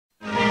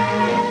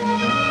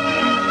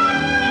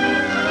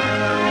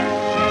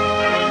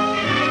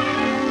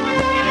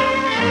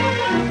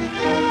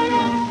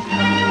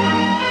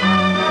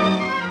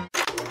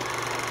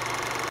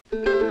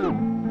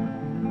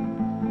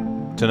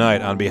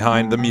tonight on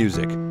Behind the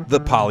Music, the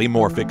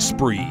Polymorphic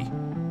Spree.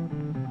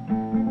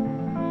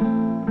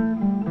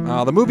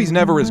 The movie's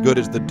never as good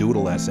as the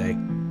doodle essay.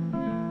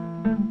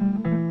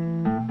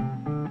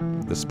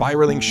 The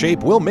spiraling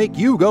shape will make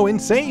you go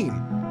insane.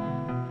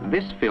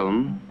 This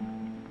film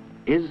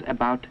is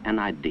about an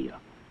idea.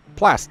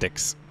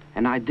 Plastics.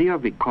 An idea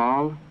we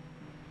call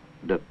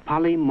the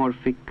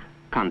polymorphic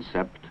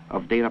concept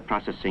of data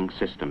processing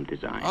system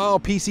design. Oh,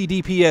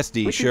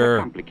 PCD-PSD, which sure. is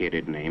a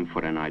complicated name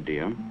for an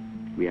idea,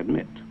 we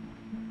admit.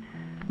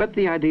 But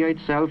the idea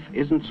itself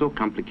isn't so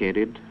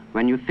complicated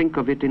when you think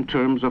of it in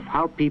terms of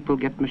how people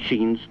get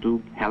machines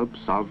to help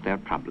solve their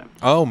problems.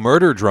 Oh,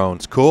 murder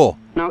drones, cool.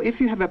 Now, if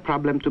you have a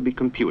problem to be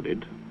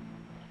computed,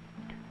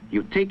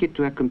 you take it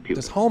to a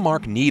computer. Does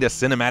Hallmark need a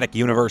cinematic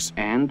universe?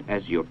 And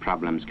as your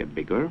problems get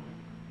bigger,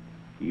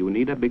 you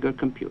need a bigger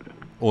computer.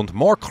 Und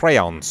more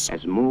crayons.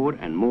 As more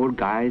and more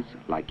guys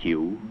like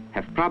you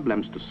have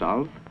problems to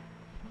solve,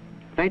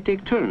 they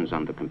take turns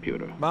on the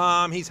computer.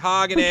 Mom, he's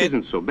hogging Which it.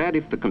 isn't so bad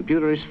if the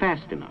computer is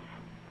fast enough,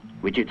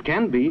 which it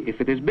can be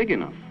if it is big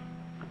enough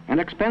and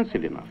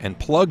expensive enough. And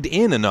plugged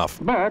in enough.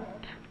 But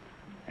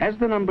as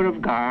the number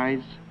of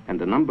guys and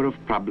the number of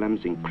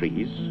problems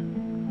increase,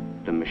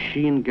 the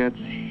machine gets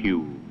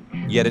huge.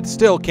 Yet it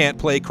still can't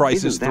play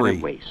Crisis Isn't that 3.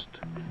 a waste?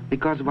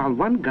 Because while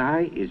one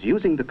guy is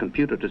using the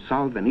computer to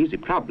solve an easy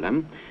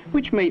problem,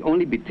 which may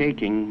only be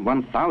taking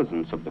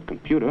 1/1000th of the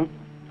computer,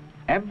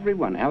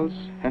 everyone else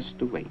has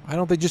to wait. Why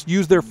don't they just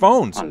use their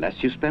phones?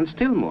 Unless you spend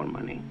still more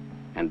money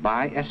and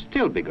buy a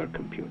still bigger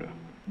computer.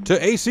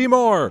 To AC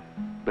more.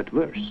 But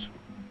worse,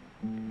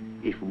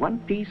 if one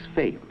piece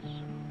fails,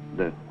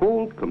 the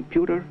whole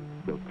computer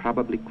will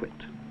probably quit.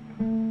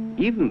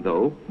 Even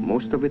though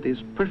most of it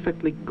is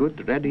perfectly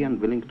good, ready, and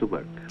willing to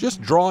work.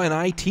 Just draw an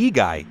IT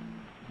guy.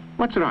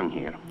 What's wrong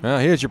here?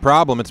 Here's your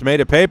problem. It's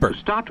made of paper. To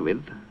start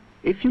with,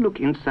 if you look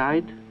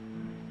inside,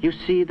 you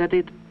see that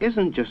it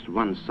isn't just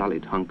one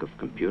solid hunk of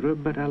computer,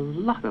 but a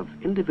lot of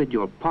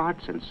individual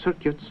parts and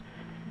circuits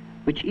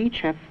which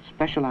each have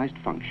specialized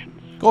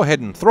functions. Go ahead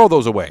and throw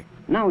those away.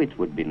 Now it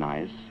would be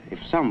nice if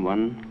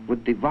someone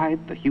would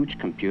divide the huge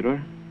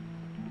computer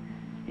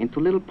into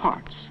little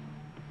parts,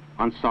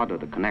 unsolder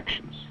the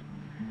connections,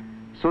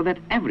 so that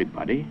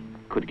everybody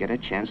could get a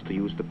chance to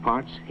use the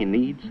parts he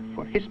needs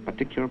for his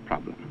particular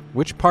problem.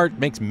 Which part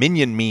makes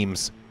minion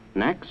memes?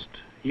 Next,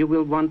 you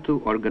will want to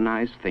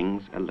organize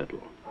things a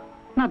little.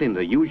 Not in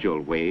the usual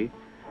way,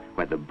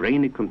 where the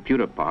brainy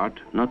computer part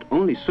not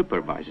only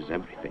supervises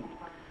everything,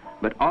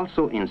 but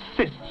also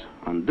insists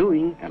on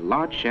doing a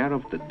large share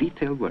of the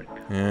detail work.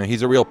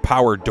 He's a real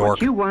power dork.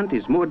 What you want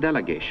is more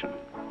delegation,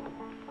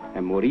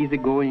 a more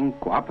easygoing,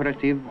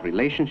 cooperative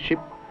relationship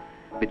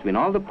between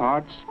all the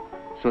parts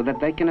so that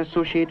they can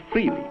associate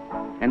freely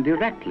and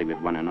directly with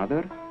one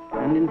another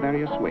and in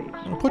various ways.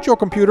 Put your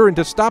computer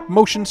into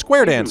stop-motion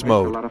square dance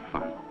mode. It's a lot of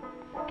fun.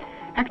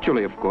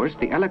 Actually, of course,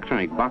 the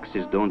electronic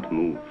boxes don't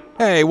move.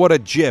 Hey, what a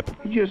jip.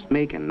 You just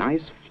make a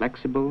nice,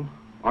 flexible,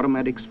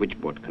 automatic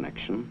switchboard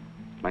connection,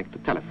 like the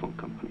telephone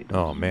company does.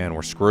 Oh man,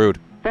 we're screwed.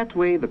 That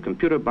way, the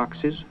computer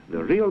boxes,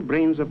 the real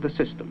brains of the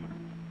system,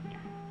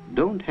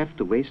 don't have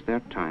to waste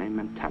their time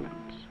and talents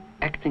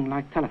acting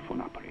like telephone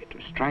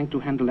operators, trying to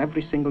handle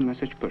every single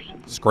message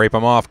person. Scrape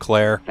them off,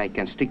 Claire. They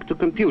can stick to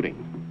computing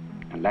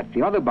and let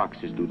the other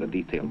boxes do the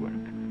detail work,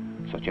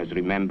 such as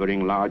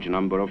remembering large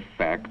number of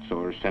facts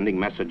or sending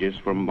messages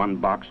from one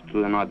box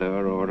to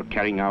another or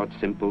carrying out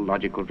simple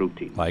logical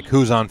routines. Like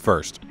who's on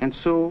first? And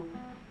so,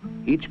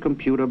 each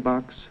computer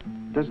box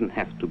doesn't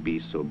have to be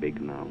so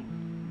big now.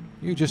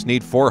 You just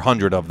need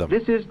 400 of them.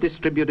 This is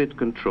distributed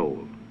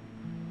control,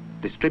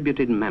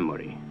 distributed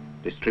memory,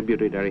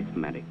 distributed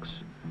arithmetics,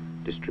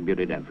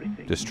 distributed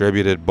everything.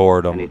 Distributed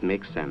boredom. And it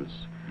makes sense,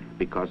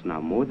 because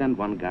now more than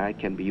one guy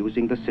can be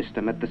using the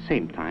system at the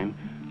same time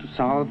to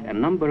solve a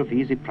number of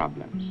easy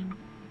problems.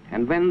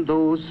 And when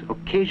those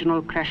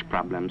occasional crash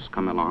problems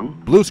come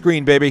along, Blue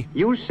screen, baby.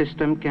 your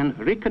system can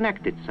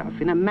reconnect itself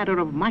in a matter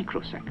of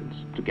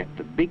microseconds to get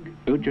the big,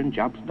 urgent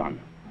jobs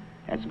done,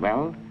 as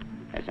well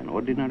as an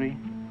ordinary,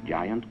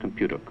 giant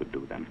computer could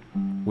do them.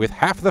 With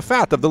half the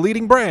fat of the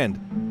leading brand.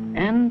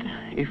 And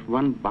if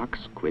one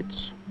box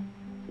quits,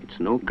 it's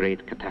no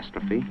great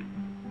catastrophe.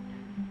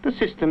 The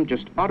system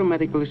just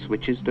automatically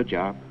switches the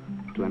job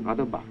to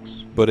another box.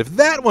 But if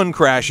that one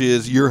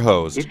crashes, you're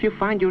hosed. If you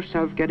find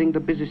yourself getting the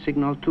busy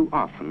signal too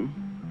often,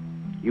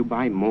 you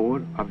buy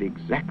more of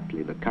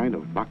exactly the kind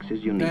of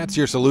boxes you need. That's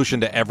your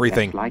solution to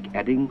everything. That's like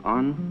adding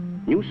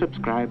on new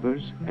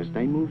subscribers as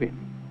they move in.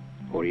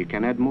 Or you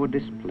can add more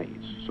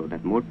displays so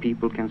that more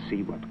people can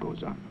see what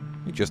goes on.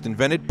 You just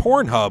invented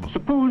Pornhub.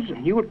 Suppose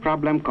your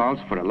problem calls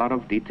for a lot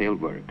of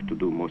detailed work to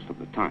do most of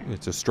the time.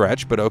 It's a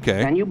stretch, but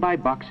okay. Then you buy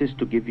boxes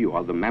to give you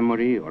all the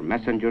memory or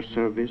messenger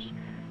service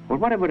or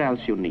whatever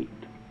else you need.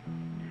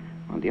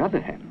 On the other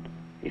hand,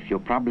 if your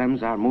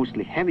problems are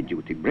mostly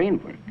heavy-duty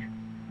brain work,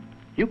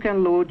 you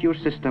can load your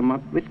system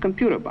up with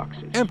computer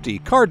boxes. Empty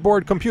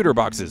cardboard computer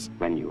boxes.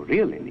 When you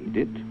really need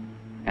it,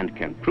 and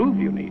can prove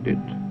you need it,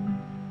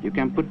 you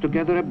can put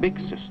together a big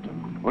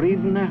system, or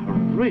even a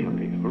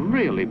really,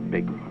 really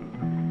big one.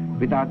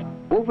 without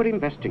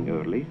over-investing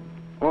early,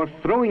 or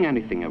throwing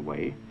anything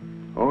away,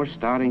 or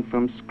starting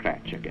from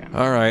scratch again.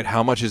 All right,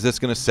 how much is this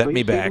going to set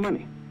me back?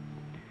 Money.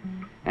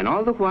 And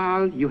all the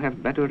while, you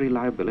have better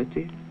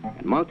reliability,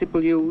 and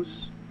multiple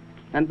use,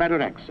 and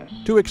better access.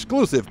 To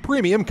exclusive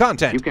premium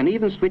content. You can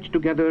even switch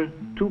together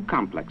 2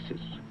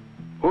 complexes,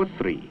 or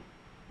 3,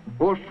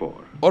 or 4.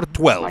 Or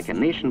 12. Like a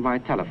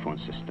nationwide telephone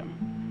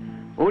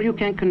system. Or you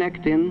can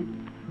connect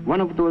in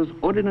one of those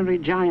ordinary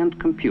giant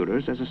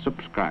computers as a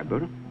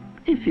subscriber,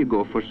 if you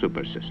go for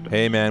super system.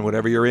 Hey man,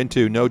 whatever you're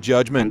into, no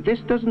judgment. And this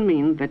doesn't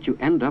mean that you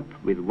end up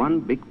with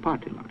one big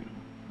party line.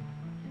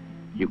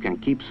 You can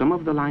keep some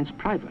of the lines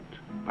private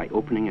by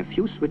opening a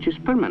few switches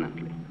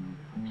permanently,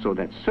 so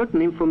that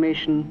certain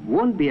information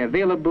won't be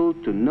available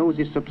to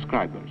nosy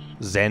subscribers.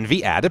 Then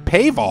we add a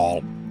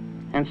paywall.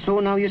 And so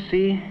now you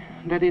see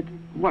that it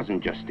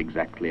wasn't just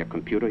exactly a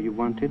computer you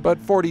wanted, but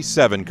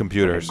 47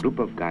 computers. A group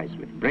of guys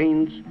with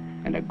brains,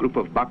 and a group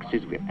of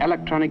boxes with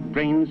electronic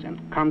brains and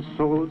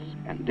consoles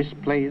and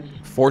displays.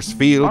 Force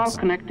fields. All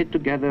connected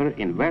together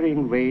in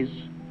varying ways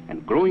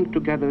and growing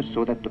together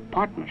so that the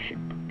partnership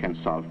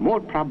can solve more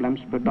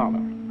problems per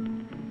dollar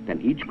than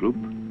each group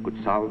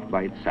could solve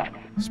by itself.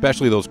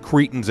 Especially those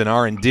cretins in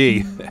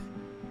R&D.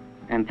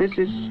 And this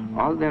is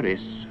all there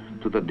is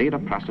to the data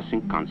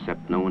processing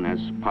concept known as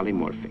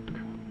polymorphic,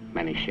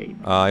 many shapes.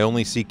 I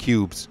only see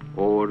cubes.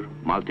 Or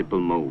multiple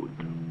mode.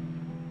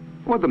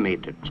 Or the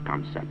matrix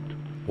concept.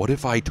 What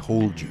if I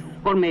told you?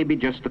 Or maybe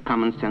just the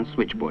common sense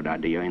switchboard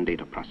idea in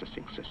data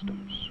processing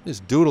systems. This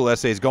doodle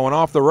essay's going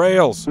off the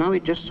rails. Now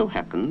it just so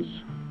happens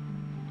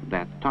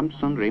that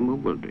Thomson Ramo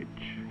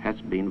Wooldridge has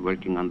been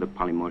working on the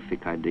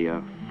polymorphic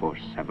idea for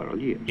several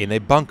years. In a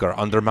bunker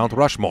under Mount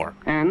Rushmore.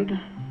 And,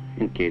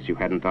 in case you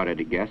hadn't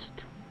already guessed,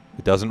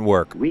 it doesn't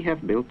work. We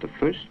have built the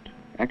first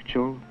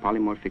actual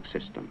polymorphic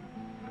system.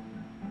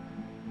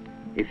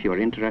 If you're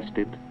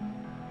interested,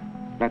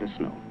 let us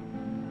know.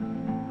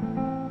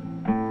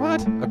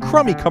 What? A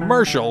crummy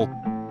commercial?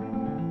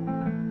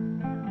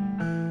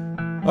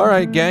 All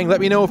right, gang,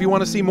 let me know if you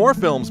want to see more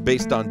films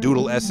based on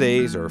doodle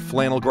essays, or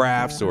flannel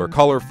graphs, or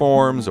color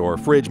forms, or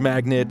fridge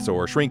magnets,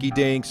 or shrinky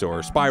dinks,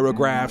 or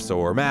spirographs,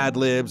 or Mad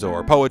Libs,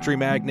 or poetry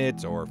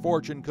magnets, or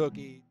fortune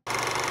cookies.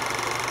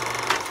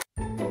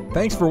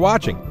 Thanks for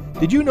watching.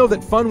 Did you know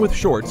that Fun with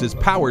Shorts is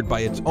powered by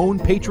its own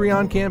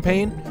Patreon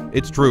campaign?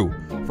 It's true.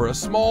 For a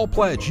small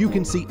pledge, you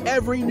can see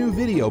every new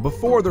video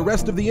before the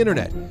rest of the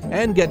internet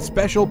and get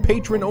special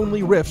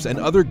patron-only riffs and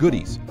other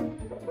goodies.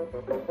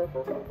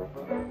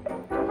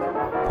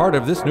 Part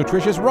of this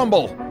nutritious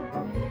rumble.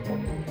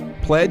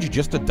 Pledge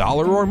just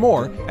 $1 or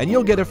more, and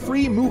you'll get a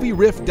free movie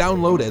riff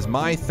download as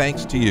my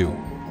thanks to you.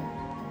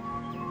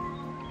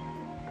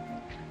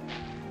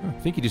 I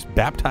think you just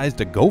baptized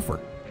a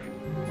gopher.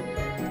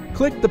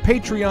 Click the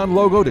Patreon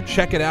logo to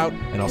check it out,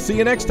 and I'll see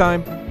you next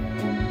time.